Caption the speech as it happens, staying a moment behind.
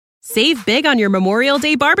Save big on your Memorial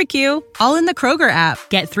Day barbecue, all in the Kroger app.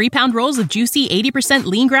 Get 3-pound rolls of juicy 80%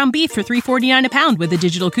 lean ground beef for $3.49 a pound with a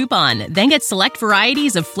digital coupon. Then get select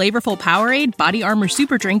varieties of flavorful Powerade, Body Armor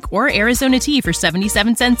Super Drink, or Arizona tea for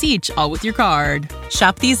 77 cents each, all with your card.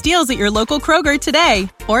 Shop these deals at your local Kroger today,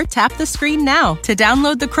 or tap the screen now to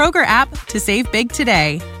download the Kroger app to save big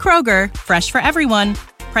today. Kroger, fresh for everyone.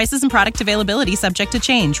 Prices and product availability subject to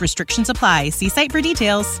change. Restrictions apply. See site for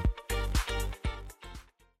details.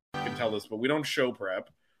 Can tell this, but we don't show prep,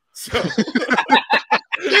 so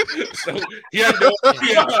so he had no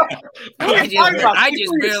idea. I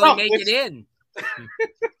just barely make it in.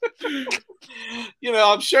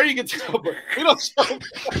 I'm sure you can tell, but we don't show.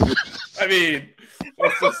 I mean,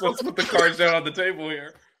 let's put the cards down on the table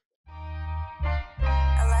here.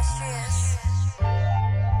 Illustrious.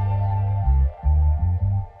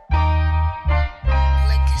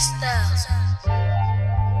 Liquor styles.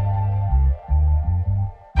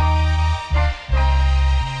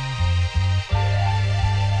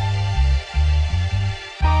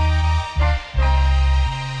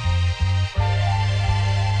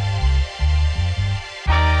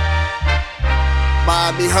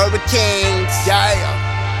 Miami Hurricanes,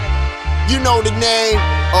 yeah. You know the name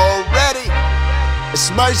already.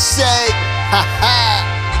 It's Mercy, ha ha.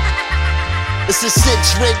 It's a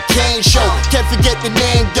 6-ring Kane show. Can't forget the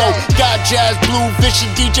name though. Got Jazz, Blue, Vision,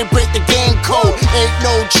 DJ break the game code. Ain't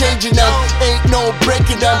no changing them, ain't no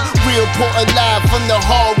breaking them. Real Portland live from the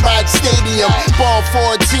Hard Rock Stadium. Ball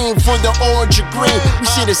 14 for the orange and green. We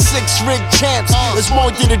see the 6-ring champs. It's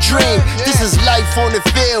more than a dream. This is life on the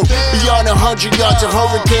field. Beyond 100 yards, a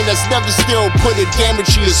hurricane that's never still put a damage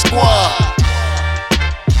to your squad.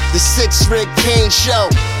 The 6-ring Kane show.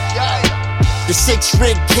 The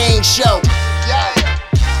 6-ring Kane show.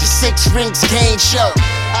 The 6 Rings Kane show.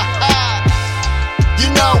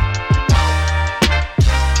 You know.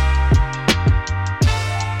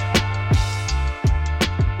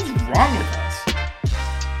 What's wrong with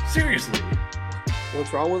us? Seriously.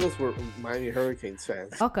 What's wrong with us? We're Miami Hurricanes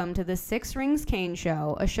fans. Welcome to the 6 Rings Kane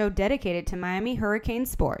Show, a show dedicated to Miami Hurricane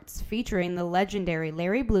sports, featuring the legendary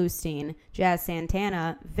Larry Bluestein, Jazz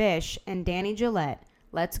Santana, Vish, and Danny Gillette.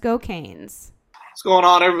 Let's go Canes. What's going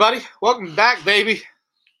on, everybody? Welcome back, baby.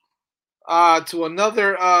 To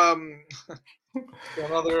another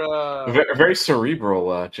very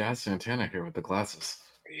cerebral Jazz Santana here with the glasses.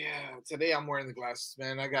 Yeah, today I'm wearing the glasses,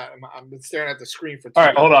 man. I've been staring at the screen for 2 All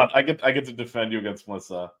right, hold on. I get to defend you against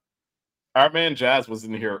Melissa. Our man Jazz was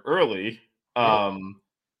in here early. I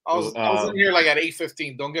was in here like at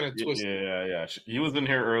 8:15. Don't get it twisted. Yeah. He was in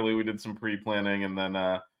here early. We did some pre-planning, and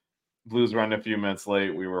then Blues running a few minutes late.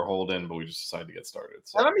 We were holding, but we just decided to get started.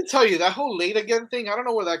 So. And let me tell you, that whole late again thing, I don't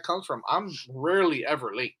know where that comes from. I'm rarely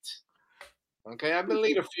ever late. Okay, I've been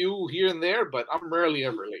late a few here and there, but I'm rarely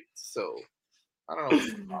ever late. So I don't know what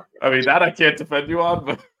you're talking about. I mean, that I can't defend you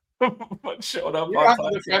on, but showing up You on don't have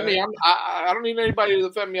time. to defend me. I don't need anybody to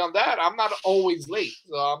defend me on that. I'm not always late,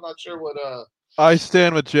 so I'm not sure what. I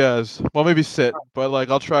stand with Jazz. Well, maybe sit, but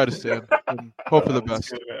I'll try to stand and hope for the best.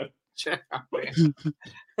 Good,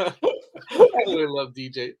 I really love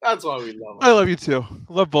DJ. That's why we love him. I love you too.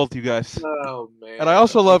 Love both you guys. Oh man! And I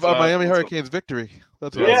also love Miami Hurricanes victory.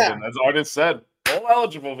 That's what as Artist said, bowl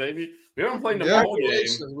eligible, baby. We haven't played in a bowl game.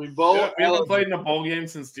 We haven't played in a bowl game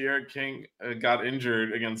since De'Aaron King got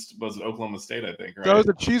injured against Oklahoma State, I think. Right? That was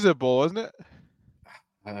the Cheez-It Bowl, wasn't it?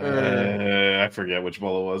 I forget which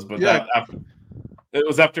bowl it was, but it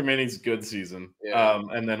was after Manny's good season. Yeah.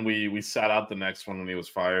 And then we sat out the next one when he was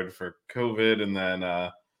fired for COVID,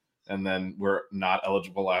 and then we're not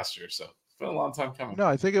eligible last year. So it's been a long time coming. No,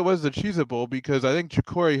 I think it was the Cheez-It Bowl because I think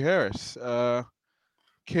Ja'Cory Harris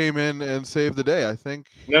came in and saved the day. I think.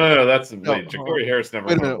 No, that's Ja'Cory Harris never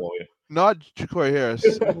won a bowl. Not Ja'Cory Harris.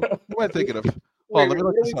 Who am I thinking of? Wait, let me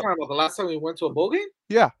look this up. The last time we went to a bowl game?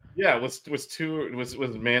 Yeah. Yeah, it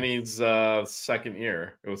was Manny's second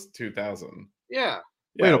year. It was 2000. Yeah.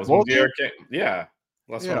 Yeah, it was when De'Aaron King. Yeah.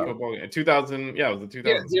 Last one football game. 2000. Yeah, it was the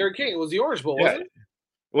 2000. Yeah, De'Aaron King. It was the Orange Bowl, wasn't it?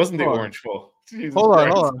 It wasn't the Orange Bowl. Hold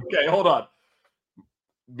on. Okay, hold on.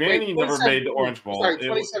 Manny never made the Orange Bowl. Sorry,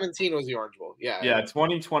 2017 was the Orange Bowl. Yeah. Yeah,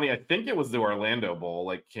 2020. I think it was the Orlando Bowl,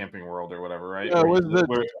 like Camping World or whatever, right? Yeah,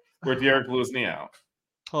 where Derek blew his knee out.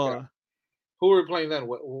 Hold on. Who were we playing then?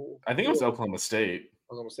 I think it was Oklahoma State.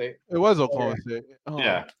 Oklahoma State. It was Oklahoma State.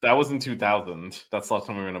 Yeah, that was in 2000. That's the last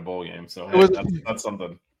time we were in a bowl game. So that's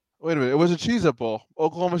something. Wait a minute. It was a Cheez-It Bowl.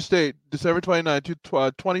 Oklahoma State, December 29,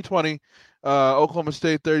 2020. Oklahoma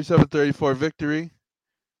State 37-34 victory.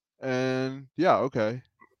 And yeah, okay.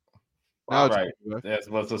 Now right. As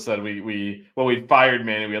Melissa said, we fired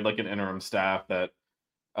Manny. We had like an interim staff that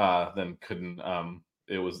then couldn't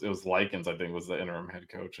it was Likens, I think, was the interim head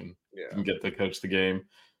coach and didn't get to coach the game.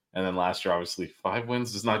 And then last year, obviously, 5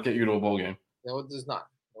 wins does not get you to a bowl game. No, it does not.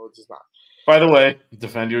 By the way,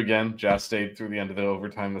 defend you again. Jazz stayed through the end of the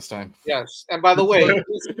overtime this time. Yes, and by the way,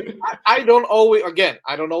 I don't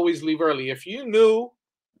always leave early. If you knew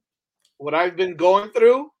what I've been going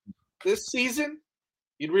through this season,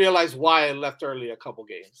 you'd realize why I left early a couple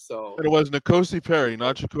games. So it was N'Kosi Perry,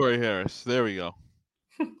 not Ja'Cory Harris. There we go.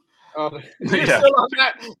 You're still on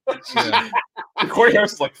that. Corey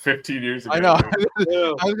Harris is like 15 years ago. I know.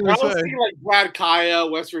 I was seeing like Brad Kaya,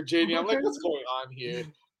 West Virginia. I'm like, what's going on here?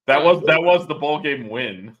 That was the bowl game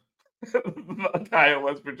win. Kaya,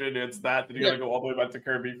 West Virginia. It's that. Then you got to go all the way back to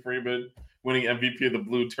Kirby Freeman winning MVP of the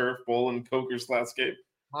Blue Turf Bowl in Coker's last game.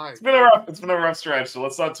 It's been a rough stretch. So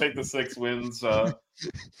let's not take the 6 wins. Let's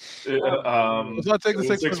not take the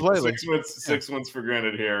 6 wins lightly. 6 wins for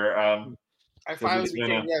granted here. I finally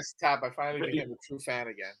became I finally became a true fan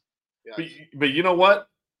again. Yeah. But you know what?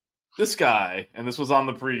 This guy, and this was on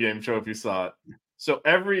the pregame show if you saw it. So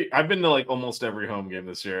I've been to like almost every home game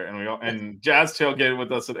this year, and Jazz tailgated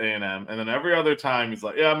with us at A&M, and then every other time he's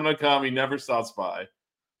like, "Yeah, I'm gonna come." He never stops by.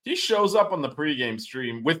 He shows up on the pregame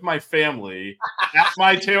stream with my family at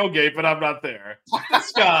my tailgate, but I'm not there.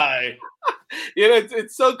 This guy.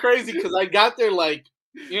 It's so crazy because I got there like,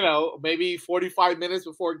 maybe 45 minutes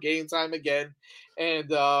before game time again.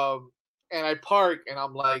 And I park and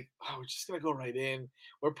I'm like, oh, we're just going to go right in.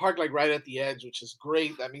 We're parked like right at the edge, which is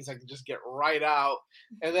great. That means I can just get right out.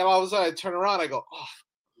 And then all of a sudden I turn around. I go, oh,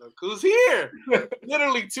 look who's here.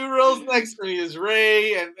 Literally 2 rows next to me is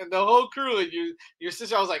Ray and the whole crew. And your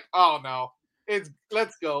sister, I was like, oh, no,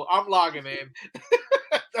 let's go. I'm logging in.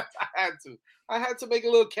 I had to make a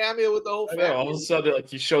little cameo with the whole family. All of a sudden, like,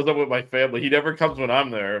 he shows up with my family. He never comes when I'm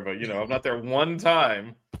there, but, I'm not there one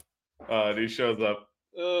time. And he shows up.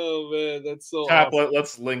 Oh, man, that's so Cap, awesome.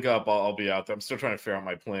 Let's link up. I'll be out there. I'm still trying to figure out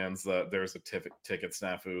my plans. There's a ticket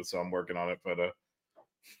snafu, so I'm working on it. But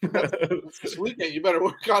that's this weekend. You better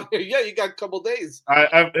work on it. Yeah, you got a couple days.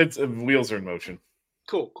 It's wheels are in motion.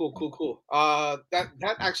 Cool.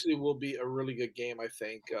 That actually will be a really good game, I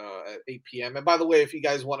think, at 8 p.m. And by the way, if you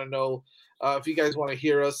guys want to know, if you guys want to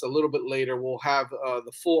hear us a little bit later, we'll have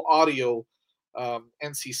the full audio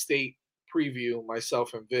NC State preview,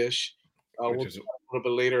 myself and Vish. We'll do a little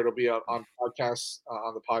bit later. It'll be on podcast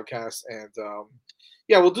on the podcast, and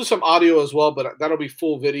we'll do some audio as well. But that'll be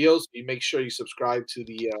full videos. You make sure you subscribe to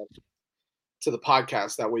the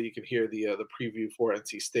podcast. That way you can hear the preview for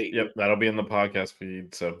NC State. Yep, that'll be in the podcast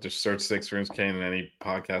feed. So just search 6 Rooms Kane in any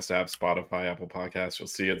podcast app, Spotify, Apple Podcasts. You'll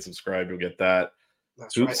see it. Subscribe. You'll get that.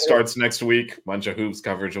 That's Hoops right. starts next week. Bunch of Hoops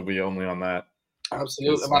coverage will be only on that.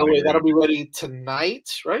 Absolutely. And by the way, that'll be ready tonight,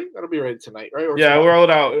 right? That'll be ready tonight, right? Or we'll roll it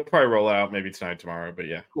out. We'll probably roll it out maybe tonight, tomorrow. But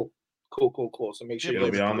yeah. Cool. So make sure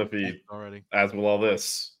it'll be on the feed already. As will all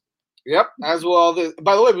this. Yep, as well.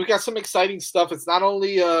 By the way, we got some exciting stuff. It's not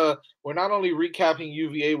only we're not only recapping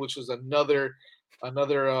UVA, which was another.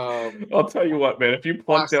 I'll tell you what, man. If you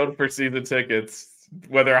plunked down for season tickets,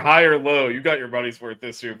 whether high or low, you got your money's worth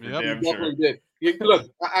this year. For damn sure. Did. Look,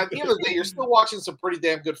 at the end of the day, you're still watching some pretty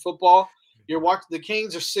damn good football. You're watching the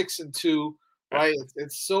Canes are 6-2, right?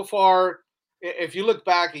 It's so far. If you look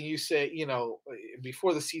back and you say,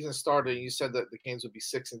 before the season started, you said that the Canes would be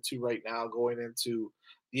 6-2 right now going into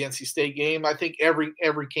the NC State game. I think every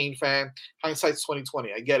Cane fan, hindsight's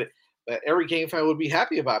 2020. I get it, but every Cane fan would be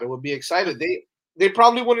happy about it. Would be excited. They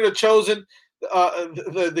probably wouldn't have chosen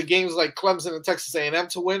the games like Clemson and Texas A&M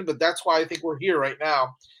to win, but that's why I think we're here right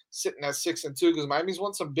now, sitting at 6-2 because Miami's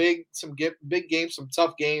won some big games, some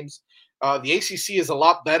tough games. The ACC is a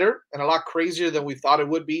lot better and a lot crazier than we thought it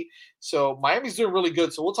would be. So Miami's doing really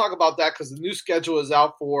good. So we'll talk about that because the new schedule is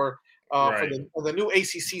out for the new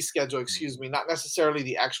ACC schedule. Excuse me, not necessarily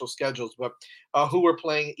the actual schedules, but who we're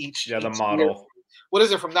playing each. Yeah, the model. Year. What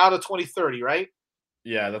is it from now to 2030? Right.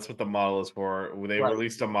 Yeah, that's what the model is for. They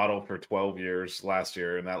released a model for 12 years last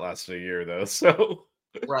year, and that lasted a year though. So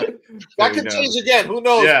right, that could change again. Who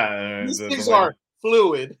knows? Yeah, these things are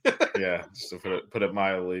fluid. Yeah, just to put it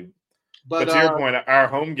mildly. But to your point, our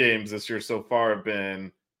home games this year so far have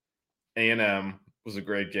been A&M was a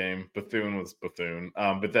great game. Bethune was Bethune.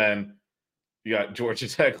 But then you got Georgia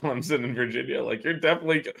Tech, Clemson, and Virginia. Like you're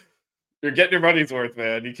getting your money's worth,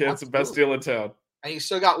 man. It's the best deal in town. And you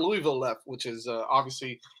still got Louisville left, which is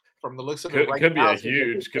obviously from the looks of it. Could be a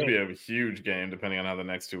huge game depending on how the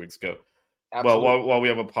next 2 weeks go. Absolutely. Well, while we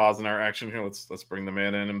have a pause in our action here, let's bring the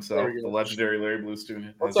man in himself, the legendary Larry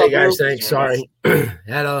Bluestein. Hey guys, thanks. Sorry,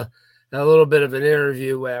 had a little bit of an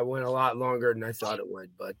interview where it went a lot longer than I thought it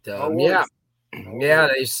would, but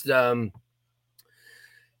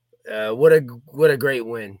what a great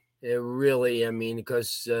win. It really, I mean,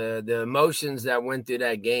 because the emotions that went through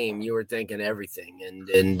that game, you were thinking everything.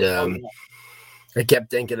 And I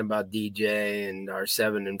kept thinking about DJ and our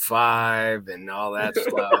 7-5 and all that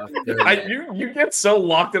stuff. You get so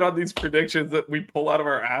locked in on these predictions that we pull out of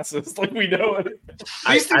our asses like we know it.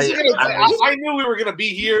 I knew we were going to be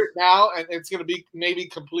here now, and it's going to be maybe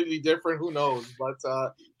completely different. Who knows? But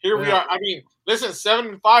here we are. I mean, listen,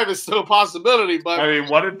 7-5 is still a possibility, but I mean,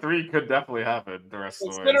 1-3 could definitely happen the rest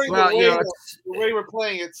of the way. The way we're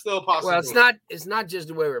playing, it's still a possibility. Well, it's not just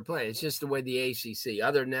the way we're playing; it's just the way the ACC,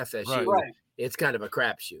 other than FSU, right. It's kind of a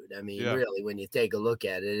crapshoot. I mean, really, when you take a look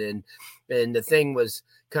at it, and the thing was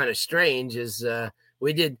kind of strange is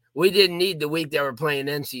we didn't need the week that we're playing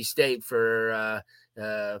NC State for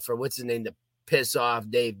what's his name to piss off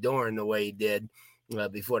Dave Dorn the way he did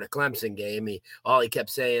before the Clemson game. All he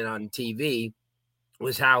kept saying on TV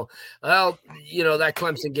was how, well, that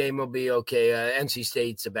Clemson game will be okay. NC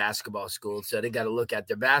State's a basketball school, so they got to look at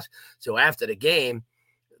their So after the game,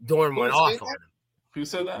 Dorn went off on him. Who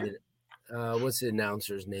said that? What's the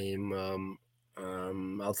announcer's name?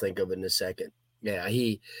 I'll think of it in a second. Yeah,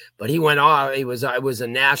 he went off. It was a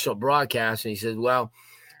national broadcast, and he said,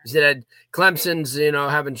 Clemson's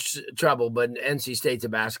having trouble, but NC State's a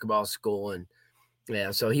basketball school, and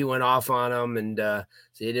so he went off on him, and so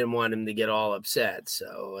he didn't want him to get all upset.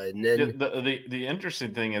 So and then the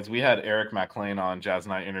interesting thing is we had Eric McLean on. Jazz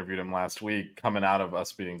and I interviewed him last week, coming out of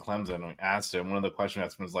us beating Clemson. We asked him, one of the questions we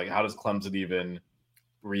asked him was like, how does Clemson even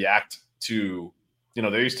react to,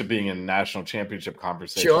 they're used to being in national championship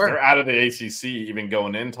conversations. Sure. They're out of the ACC even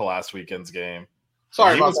going into last weekend's game.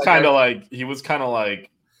 Sorry, he was kind of like,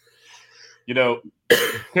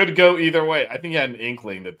 could go either way. I think he had an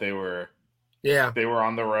inkling that they were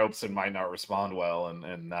on the ropes and might not respond well,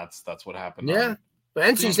 and that's what happened. Yeah, but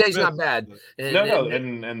NC State's not bad.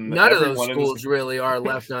 And none of those schools really are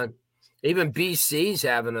left on. Even BC's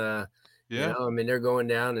having a, I mean, they're going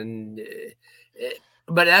down and.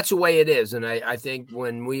 But that's the way it is. And I think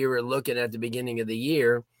when we were looking at the beginning of the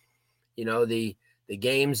year, the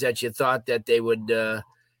games that you thought that they would,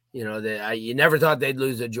 you never thought they'd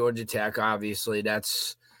lose at Georgia Tech. Obviously,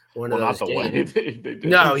 that's one of those not the games. way they did.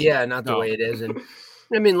 No, not the way it is. And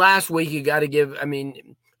I mean, last week you got to give. I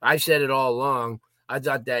mean, I've said it all along. I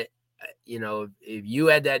thought that if you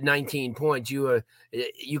had that 19 points, you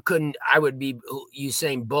couldn't. I would be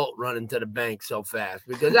Usain Bolt running to the bank so fast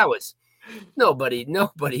because that was.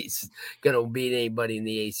 Nobody's gonna beat anybody in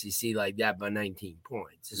the ACC like that by 19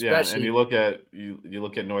 points. Especially, and you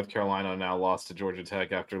look at North Carolina now lost to Georgia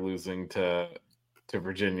Tech after losing to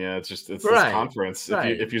Virginia. It's this conference.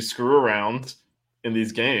 Right. If you screw around in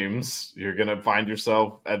these games, you're gonna find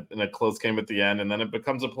yourself in a close game at the end, and then it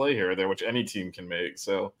becomes a play here or there, which any team can make.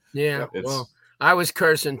 So well, I was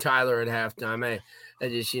cursing Tyler at halftime. I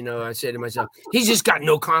just, I say to myself, he's just got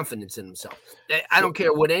no confidence in himself. I don't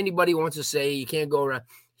care what anybody wants to say. You can't go around.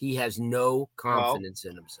 He has no confidence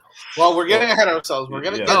in himself. Well, we're getting ahead of ourselves. We're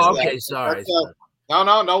going to get to okay. that. Sorry.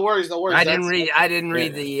 No worries. I didn't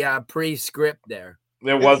read the pre-script there.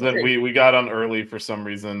 There wasn't. We got on early for some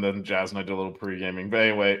reason. Then Jazz and I did a little pre-gaming. But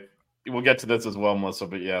anyway, we'll get to this as well, Melissa.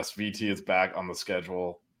 But yes, VT is back on the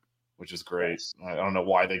schedule, which is great. I don't know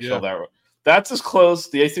why they killed that. That's as close.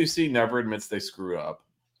 The ACC never admits they screw up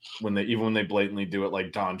when they blatantly do it,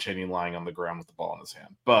 like Don Chaney lying on the ground with the ball in his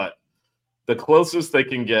hand. But the closest they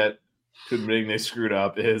can get to admitting they screwed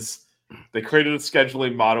up is they created a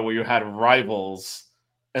scheduling model where you had rivals,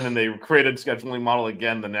 and then they created a scheduling model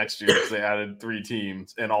again the next year because they added 3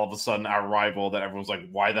 teams, and all of a sudden our rival that everyone's like,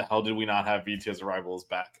 why the hell did we not have VT as a rival is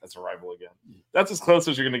back as a rival again? That's as close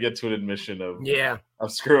as you're going to get to an admission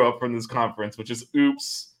of screw up from this conference, which is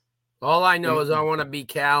oops. All I know is I want to be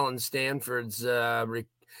Cal and Stanford's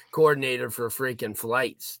coordinator for freaking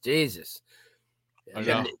flights. Jesus.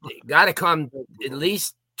 Got to come at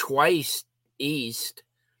least twice east.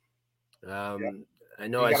 I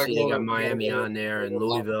know I see they got Miami on there and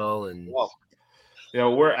Louisville. And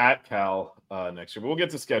we're at Cal next year, but we'll get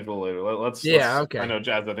to schedule later. Let's okay. I know,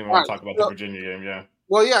 Jazz, I think we want to talk about the Virginia game,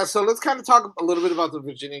 Well, so let's kind of talk a little bit about the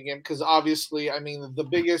Virginia game because obviously, I mean, the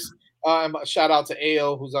biggest shout out to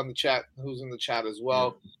AO who's in the chat as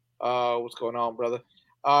well. What's going on, brother?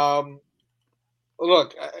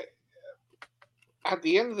 Look, at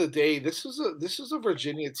the end of the day, this is a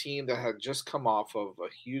Virginia team that had just come off of a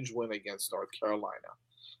huge win against North Carolina.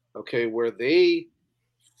 Okay, where they,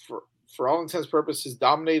 for all intents and purposes,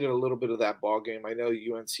 dominated a little bit of that ball game. I know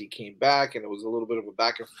UNC came back and it was a little bit of a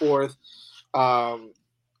back and forth.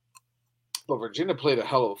 But Virginia played a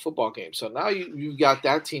hell of a football game. So now you've got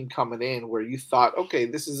that team coming in where you thought, okay,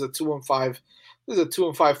 this is a 2-5 This is a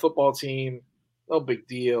 2-5 football team. No big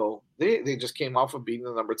deal. They just came off of beating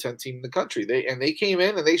the number 10 team in the country. They came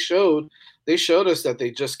in and they showed us that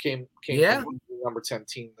they just came from the number 10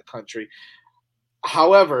 team in the country.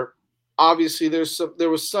 However, obviously there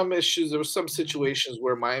was some issues. There was some situations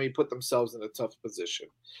where Miami put themselves in a tough position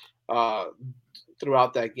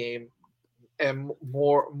throughout that game, and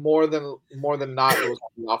more than not, it was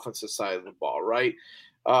on the offensive side of the ball. Right.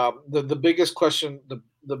 The biggest question,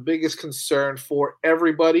 the biggest concern for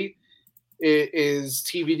everybody is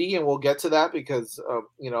TVD, and we'll get to that because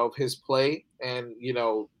of his play. And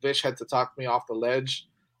Vish had to talk me off the ledge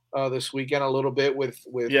this weekend a little bit with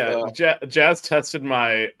Jazz tested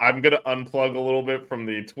I'm gonna unplug a little bit from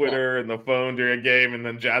the Twitter and the phone during a game, and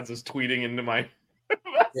then Jazz is tweeting into my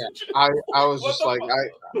messages. I was just like,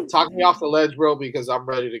 talk me off the ledge, bro, because I'm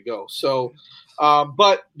ready to go. So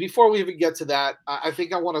but before we even get to that, I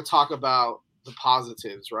think I want to talk about the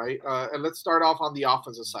positives, right? And let's start off on the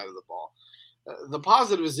offensive side of the ball. The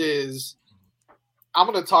positives is I'm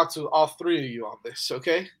going to talk to all three of you on this,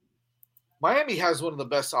 okay? Miami has one of the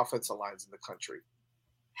best offensive lines in the country.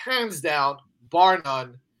 Hands down, bar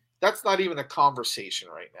none. That's not even a conversation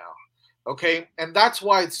right now, okay? And that's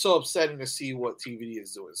why it's so upsetting to see what TVD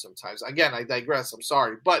is doing sometimes. Again, I digress. I'm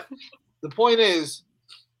sorry. But the point is,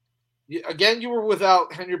 again, you were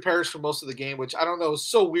without Henry Parrish for most of the game, which I don't know. It was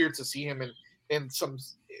so weird to see him in some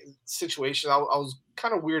situation. I was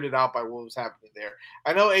kind of weirded out by what was happening there.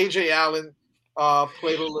 I know AJ Allen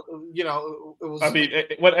played a little, it was. I mean,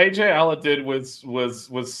 what AJ Allen did was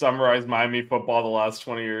summarize Miami football the last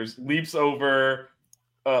 20 years. Leaps over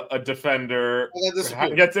a defender,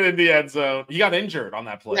 gets it in the end zone. He got injured on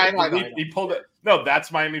that play. Yeah, I know. He pulled it. No,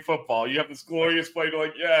 that's Miami football. You have this glorious play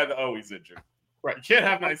to he's injured. Right. You can't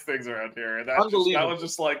have nice things around here. And that was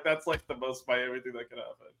just like, that's like the most Miami thing that could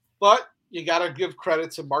happen. But you got to give credit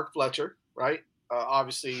to Mark Fletcher, right?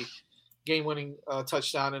 Obviously, game-winning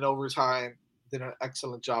touchdown in overtime. Did an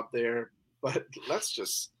excellent job there. But let's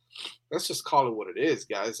just call it what it is,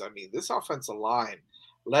 guys. I mean, this offensive line,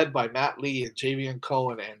 led by Matt Lee and Javion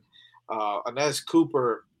Cohen and Inez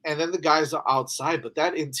Cooper, and then the guys are outside. But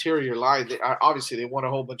that interior line, they won a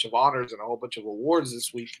whole bunch of honors and a whole bunch of awards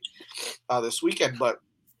this weekend. But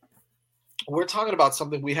we're talking about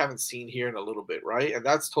something we haven't seen here in a little bit, right? And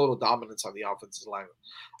that's total dominance on the offensive line.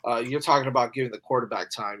 You're talking about giving the quarterback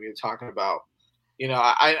time. You're talking about,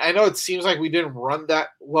 I know it seems like we didn't run that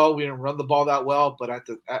well. We didn't run the ball that well. But at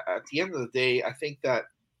the end of the day, I think that,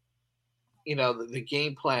 the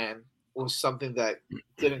game plan was something that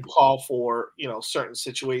didn't call for, certain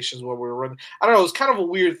situations where we were running. I don't know. It was kind of a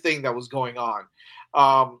weird thing that was going on.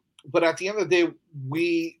 But at the end of the day,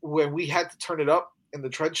 when we had to turn it up in the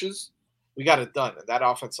trenches, we got it done. And that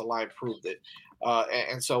offensive line proved it.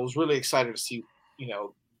 And so I was really excited to see,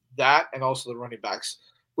 that, and also the running backs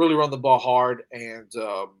really run the ball hard. And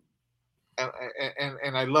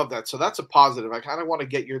I love that. So that's a positive. I kind of want to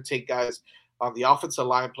get your take, guys, on the offensive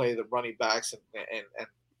line play, the running backs, and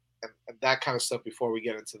that kind of stuff before we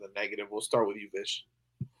get into the negative. We'll start with you, Vish.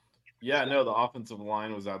 Yeah, no, the offensive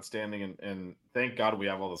line was outstanding, and thank God we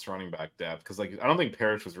have all this running back depth, because I don't think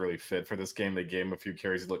Parrish was really fit for this game. They gave him a few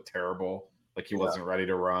carries. He looked terrible, like he wasn't ready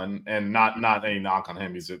to run, and not any knock on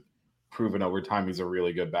him. He's proven over time he's a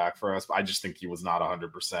really good back for us, but I just think he was not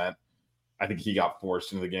 100%. I think he got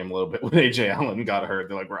forced into the game a little bit when AJ Allen got hurt.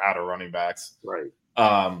 They're like, we're out of running backs. Right.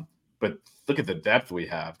 But look at the depth we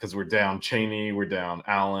have, because we're down Chaney, we're down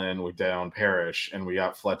Allen, we're down Parrish, and we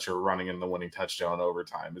got Fletcher running in the winning touchdown in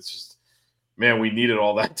overtime. It's just, man, we needed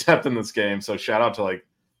all that depth in this game. So shout out to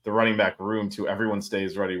the running back room too. Everyone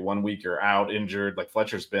stays ready. 1 week you're out, injured. Like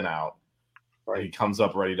Fletcher's been out. Right. He comes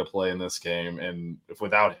up ready to play in this game, and if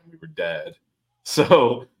without him, we were dead.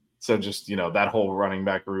 So just, that whole running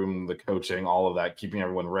back room, the coaching, all of that, keeping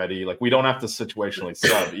everyone ready. Like, we don't have to situationally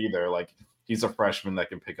sub either. Like, he's a freshman that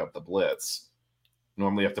can pick up the blitz.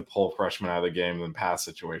 Normally you have to pull freshmen out of the game in pass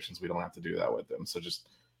situations. We don't have to do that with them. So just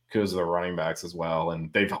kudos to the running backs as well.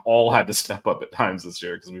 And they've all had to step up at times this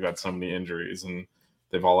year because we've had so many injuries, and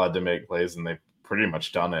they've all had to make plays, and they've pretty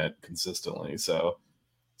much done it consistently. So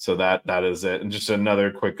that is it. And just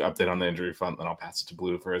another quick update on the injury front, then I'll pass it to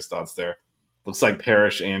Blue for his thoughts there. Looks like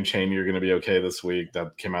Parrish and Chaney are going to be okay this week.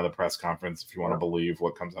 That came out of the press conference. If you want to believe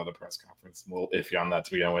what comes out of the press conference, we'll iffy on that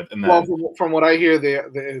to begin with. And then, from what I hear,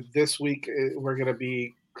 this week we're going to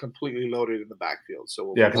be completely loaded in the backfield.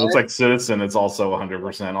 So because it looks like Citizen is also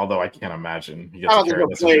 100%. Although I can't imagine he gets I don't think he'll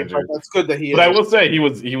play, but that's good that he. But I will say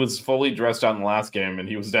he was fully dressed out in the last game, and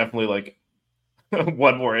he was definitely like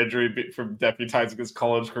one more injury from deputizing his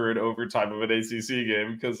college career in overtime of an ACC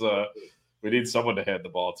game, because we need someone to hand the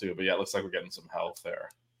ball to. But yeah, it looks like we're getting some health there.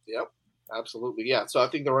 Yep. absolutely. Yeah. So I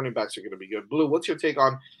think the running backs are going to be good. Blue, what's your take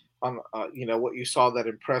on what you saw that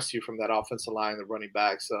impressed you from that offensive line, the running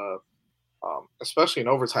backs, especially in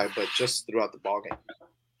overtime, but just throughout the ballgame?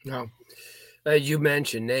 No, as you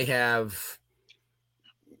mentioned, they have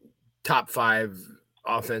top 5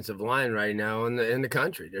 offensive line right now in the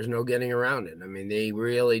country. There's no getting around it. I mean, they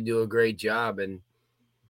really do a great job. And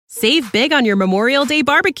Save big on your Memorial Day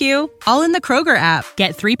barbecue, all in the Kroger app.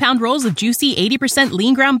 Get 3-pound rolls of juicy 80%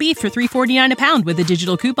 lean ground beef for $3.49 a pound with a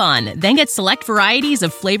digital coupon. Then get select varieties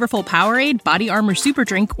of flavorful Powerade, Body Armor Super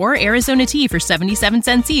Drink, or Arizona tea for 77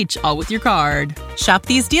 cents each, all with your card. Shop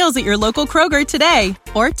these deals at your local Kroger today,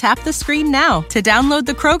 or tap the screen now to download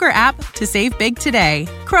the Kroger app to save big today.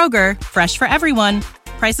 Kroger, fresh for everyone.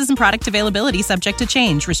 Prices and product availability subject to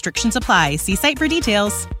change. Restrictions apply. See site for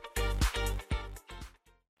details.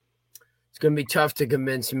 Going to be tough to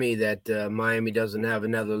convince me that Miami doesn't have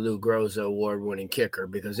another Lou Groza award-winning kicker,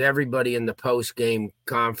 because everybody in the post-game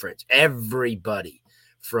conference, everybody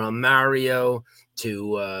from Mario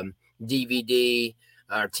to DVD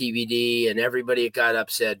or TVD, and everybody that got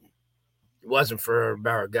upset, it wasn't for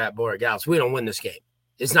Borregales. We don't win this game.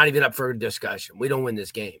 It's not even up for discussion. We don't win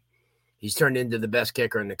this game. He's turned into the best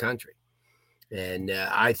kicker in the country. And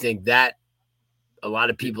I think that a lot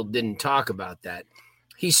of people didn't talk about that.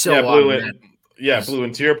 He's so Blue. And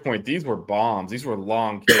to your point, these were bombs. These were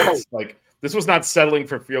long kicks. Like, this was not settling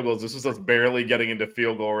for field goals. This was us barely getting into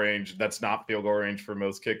field goal range. That's not field goal range for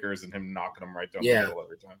most kickers, and him knocking them right down the middle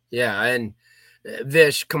every time. Yeah, and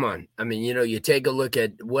Vish, come on. I mean, you take a look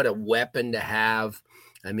at what a weapon to have.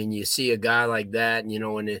 I mean, you see a guy like that,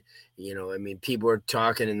 and people were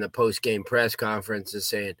talking in the post-game press conferences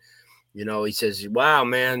saying, he says, wow,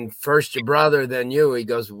 man, first your brother, then you. He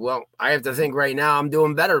goes, well, I have to think right now I'm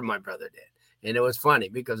doing better than my brother did. And it was funny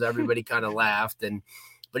because everybody kind of laughed.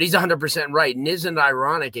 But he's 100% right. And isn't it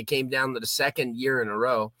ironic? It came down to the second year in a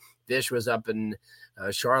row. Vish was up in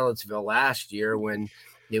Charlottesville last year when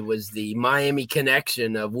it was the Miami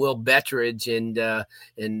connection of Will Bettridge and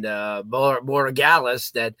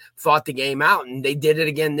Borregales that fought the game out. And they did it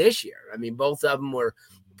again this year. I mean, both of them were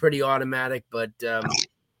pretty automatic, but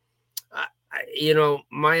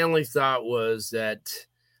my only thought was that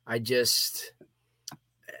it's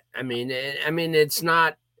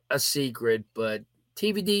not a secret, but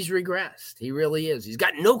TVD's regressed. He really is. He's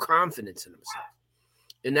got no confidence in himself.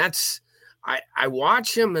 And that's, I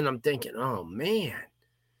watch him and I'm thinking, oh man,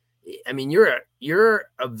 I mean, you're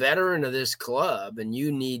a veteran of this club and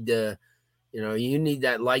you need to, you need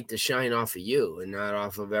that light to shine off of you and not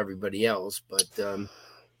off of everybody else. But,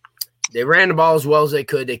 they ran the ball as well as they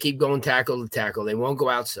could. They keep going tackle to tackle. They won't go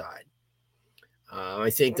outside. I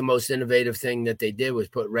think the most innovative thing that they did was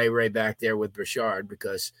put Ray back there with Brashard,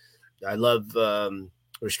 because I love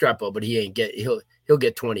Restrepo, but he'll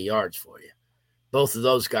get 20 yards for you. Both of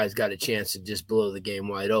those guys got a chance to just blow the game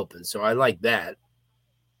wide open. So I like that.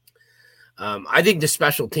 I think the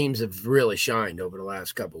special teams have really shined over the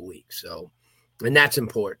last couple of weeks. And that's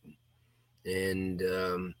important. And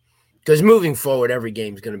because moving forward, every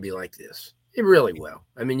game is going to be like this. It really will.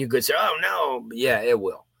 I mean, you could say, oh, no. But yeah, it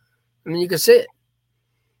will. I mean, you could see it.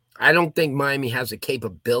 I don't think Miami has the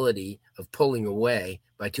capability of pulling away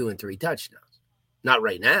by 2 and 3 touchdowns. Not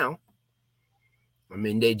right now. I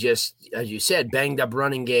mean, they just, as you said, banged up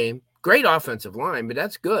running game. Great offensive line, but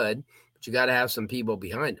that's good. But you got to have some people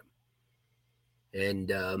behind them. And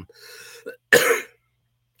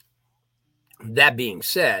that being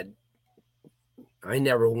said, I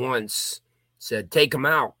never once said, take him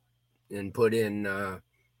out and put in a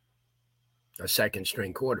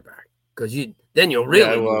second-string quarterback, because then you'll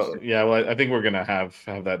really lose. I think we're gonna have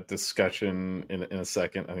that discussion in a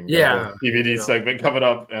second. I think DVD segment coming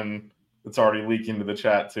up, and it's already leaking to the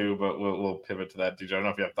chat too. But we'll pivot to that. DJ, I don't know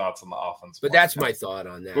if you have thoughts on the offense. But that's my thought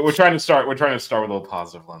on that. But we're trying to start with a little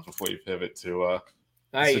positive lens before you pivot to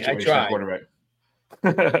I tried. Quarterback.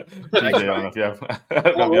 DJ, I don't know if you have.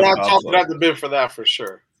 We're not talking about the bid for that for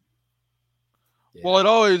sure. Yeah. Well, it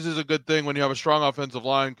always is a good thing when you have a strong offensive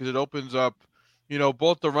line, because it opens up,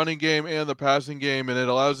 both the running game and the passing game, and it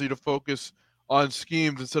allows you to focus on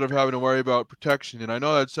schemes instead of having to worry about protection. And I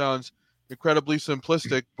know that sounds incredibly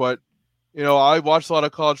simplistic, but, I watched a lot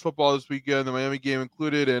of college football this weekend, the Miami game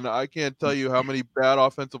included, and I can't tell you how many bad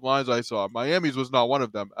offensive lines I saw. Miami's was not one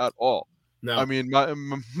of them at all. No. I mean,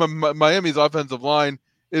 Miami's offensive line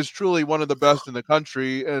is truly one of the best in the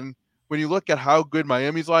country. And when you look at how good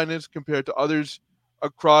Miami's line is compared to others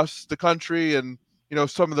across the country and,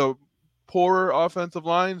 some of the poorer offensive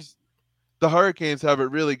lines, the Hurricanes have it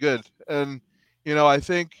really good. And, I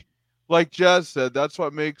think, like Jazz said, that's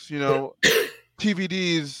what makes,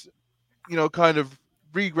 TVD's, kind of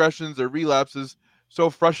regressions or relapses so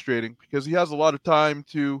frustrating because he has a lot of time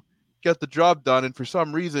to get the job done, and for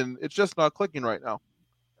some reason it's just not clicking right now.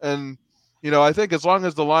 And I think as long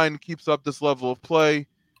as the line keeps up this level of play,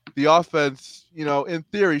 the offense, in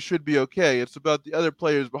theory should be okay. It's about the other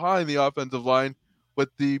players behind the offensive line with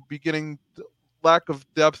the beginning lack of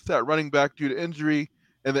depth at running back due to injury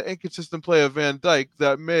and the inconsistent play of Van Dyke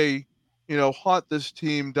that may, haunt this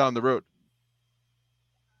team down the road.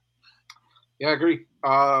 Yeah, I agree.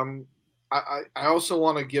 I also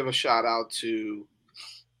want to give a shout out to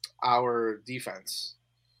our defense.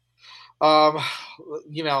 And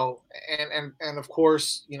of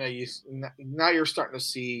course, now you're starting to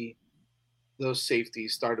see those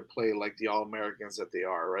safeties start to play like the All-Americans that they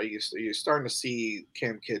are, right? You're starting to see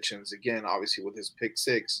Cam Kitchens again, obviously with his pick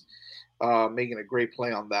six, making a great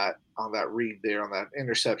play on that read there, on that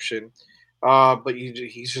interception. But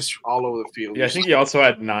he's just all over the field. Yeah, I think he also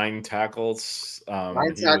had 9 tackles.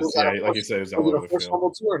 9 tackles. Like you said, he was all over the field.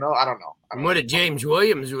 Fumble too, or no? I don't know. What did James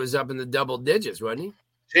Williams, who was up in the double digits, wasn't he?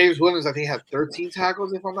 James Williams, I think, had 13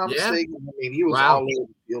 tackles, if I'm not mistaken. I mean, he was all over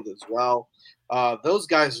the field as well. Those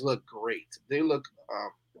guys look great. They look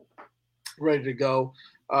ready to go.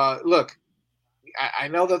 Look, I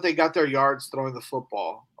know that they got their yards throwing the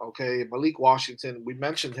football. Okay, Malik Washington, we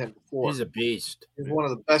mentioned him before. He's a beast. He's one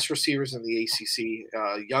of the best receivers in the ACC,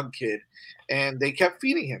 young kid. And they kept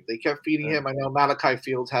feeding him. I know Malachi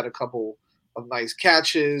Fields had a couple of nice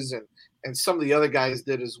catches, and some of the other guys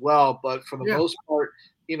did as well. But for the most part,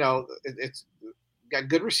 it's got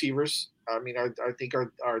good receivers. I mean, I think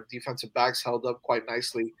our defensive backs held up quite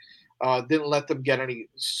nicely. Didn't let them get any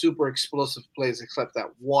super explosive plays except that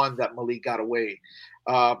one that Malik got away.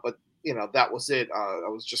 But that was it.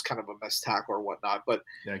 It was just kind of a missed tackle or whatnot. But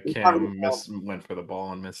yeah, Cam went for the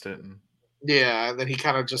ball and missed it. And then he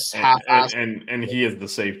kind of just half-assed. And he is the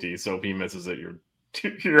safety, so if he misses it, you're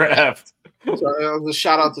effed. So a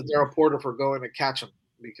shout out to Daryl Porter for going to catch him.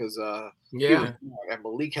 Because and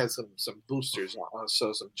Malik has some boosters,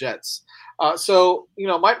 so some jets. So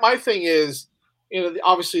my thing is,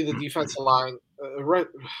 obviously the defensive line.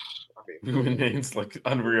 Ruben Bain's like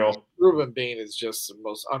unreal. Ruben Bain is just the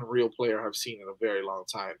most unreal player I've seen in a very long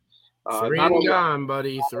time. 3 and gone,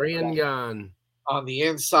 buddy. 3 and gone. On the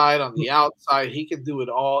inside, on the outside, he can do it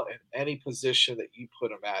all in any position that you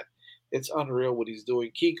put him at. It's unreal what he's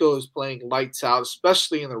doing. Kiko is playing lights out,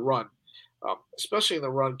 especially in the run.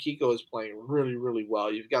 Kiko is playing really, really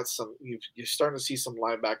well. You're starting to see some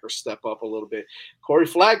linebackers step up a little bit. Corey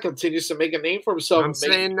Flagg continues to make a name for himself. I'm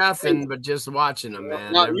saying nothing, but just watching him,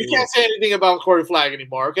 man. No, you can't say anything about Corey Flagg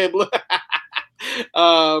anymore, okay?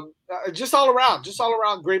 Just all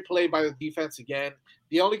around, great play by the defense again.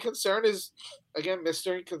 The only concern is, again,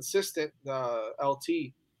 Mr. Inconsistent,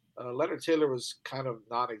 LT. Leonard Taylor was kind of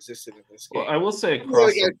non-existent in this game. Well, I will say,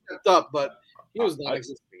 stepped up, but he was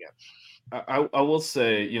non-existent again. I will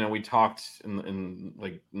say, we talked in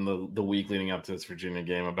the week leading up to this Virginia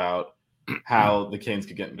game about how the Canes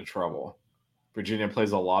could get into trouble. Virginia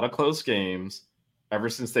plays a lot of close games. Ever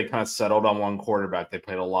since they kind of settled on one quarterback, they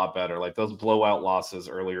played a lot better. Like those blowout losses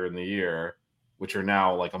earlier in the year, which are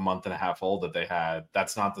now like a month and a half old that they had,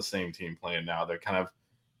 that's not the same team playing now. They kind of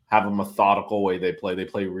have a methodical way they play. They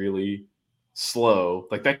play really slow.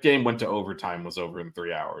 Like that game went to overtime, was over in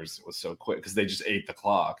 3 hours. It was so quick because they just ate the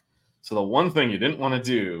clock. So the one thing you didn't want to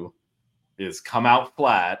do is come out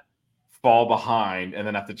flat, fall behind, and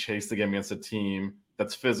then have to chase the game against a team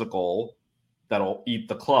that's physical, that'll eat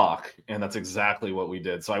the clock. And that's exactly what we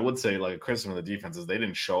did. So I would say, like, a criticism of the defense is they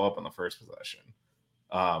didn't show up in the first possession.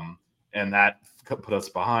 And that put us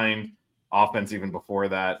behind. Offense, even before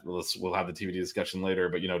that, we'll have the TBD discussion later,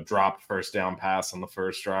 but, dropped first down pass on the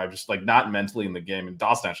first drive, just like not mentally in the game. And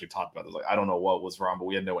Dawson actually talked about this. Like, I don't know what was wrong, but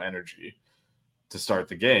we had no energy to start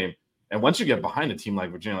the game. And once you get behind a team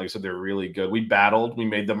like Virginia, like you said, they're really good. We battled. We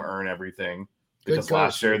made them earn everything. Because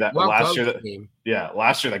last year that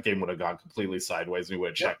game would have gone completely sideways. We would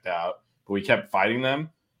have checked out. But we kept fighting them.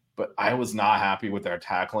 But I was not happy with their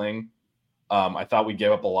tackling. I thought we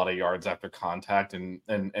gave up a lot of yards after contact, and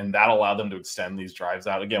that allowed them to extend these drives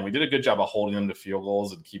out. Again, we did a good job of holding them to field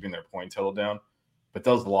goals and keeping their point total down. But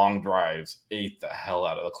those long drives ate the hell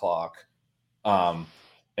out of the clock.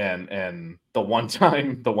 And the one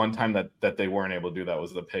time that they weren't able to do that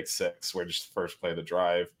was the pick six, where just first play of the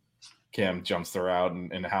drive, Cam jumps the route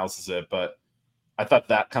and houses it. But I thought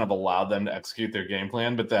that kind of allowed them to execute their game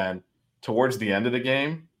plan. But then towards the end of the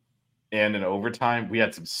game and in overtime, we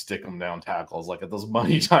had some stick them down tackles, like at those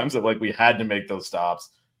money times that we had to make those stops.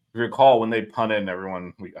 If you recall, when they punted and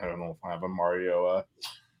everyone, I don't know if I have a Mario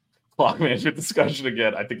clock management discussion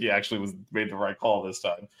again. I think he actually made the right call this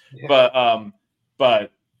time. Yeah.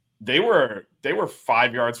 but they were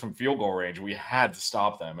 5 yards from field goal range. We had to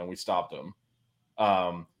stop them, and we stopped them.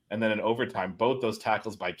 And then in overtime, both those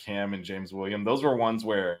tackles by Cam and James Williams, those were ones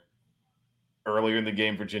where earlier in the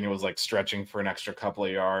game, Virginia was like stretching for an extra couple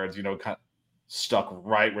of yards, kind of stuck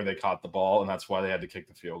right where they caught the ball. And that's why they had to kick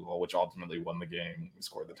the field goal, which ultimately won the game. We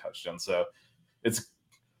scored the touchdown. So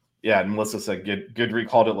and Melissa said, Goodry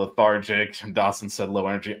called it lethargic, and Dawson said low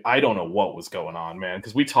energy. I don't know what was going on, man,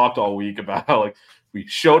 because we talked all week about how like we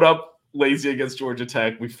showed up lazy against Georgia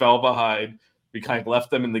Tech. We fell behind. We kind of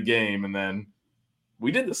left them in the game, and then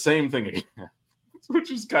we did the same thing again,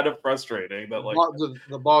 which is kind of frustrating. That like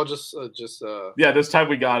the ball just this time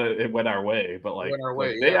we got it. It went our way, but like went our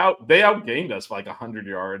way, they outgained us by like 100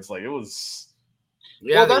 yards. Like it was.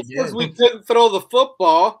 Yeah, well, that's because we couldn't throw the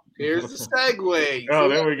football. Here's the segue. Oh,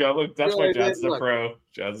 there we go. Look, that's why Jazz is a pro.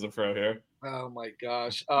 Jazz is a pro here. Oh my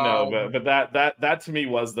gosh. No, but that to me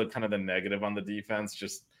was the kind of the negative on the defense.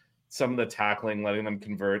 Just some of the tackling, letting them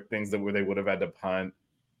convert things that they would have had to punt.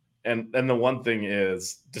 And the one thing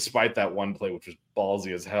is, despite that one play, which was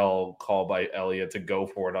ballsy as hell, call by Elliott to go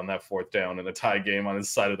for it on that 4th down in a tie game on his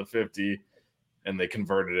side of the 50, and they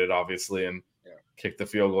converted it, obviously, and kicked the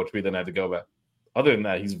field goal, which we then had to go back. Other than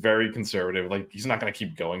that, he's very conservative. Like, he's not going to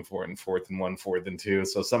keep going for it in 4th and 1, 4th and 2.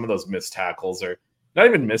 So some of those missed tackles are not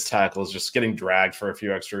even missed tackles, just getting dragged for a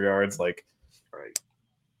few extra yards. Like,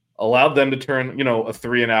 allowed them to turn, a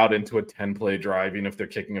 3-and-out into a 10-play drive, even if they're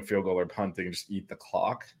kicking a field goal or punting, just eat the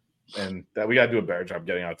clock. And that we got to do a better job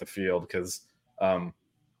getting out the field because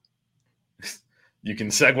you can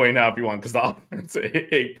segue now if you want because the offense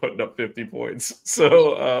ain't putting up 50 points.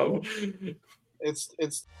 So it's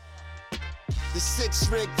the 6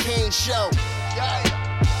 Rig Kane Show. Yeah.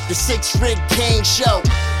 The 6 Rig Kane Show.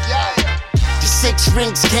 Yeah. The 6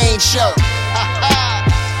 Rings Kane Show.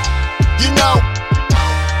 You know.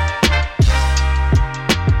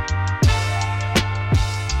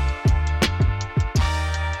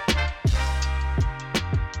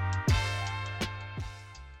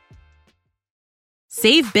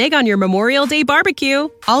 Save big on your Memorial Day barbecue,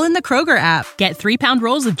 all in the Kroger app. Get 3-pound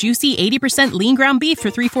rolls of juicy 80% lean ground beef for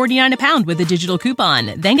 $3.49 a pound with a digital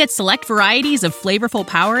coupon. Then get select varieties of flavorful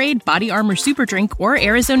Powerade, Body Armor Super Drink, or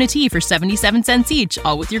Arizona tea for 77 cents each,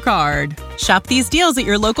 all with your card. Shop these deals at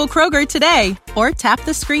your local Kroger today, or tap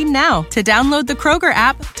the screen now to download the Kroger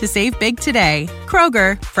app to save big today.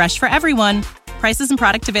 Kroger, fresh for everyone. Prices and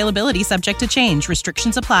product availability subject to change.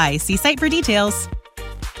 Restrictions apply. See site for details.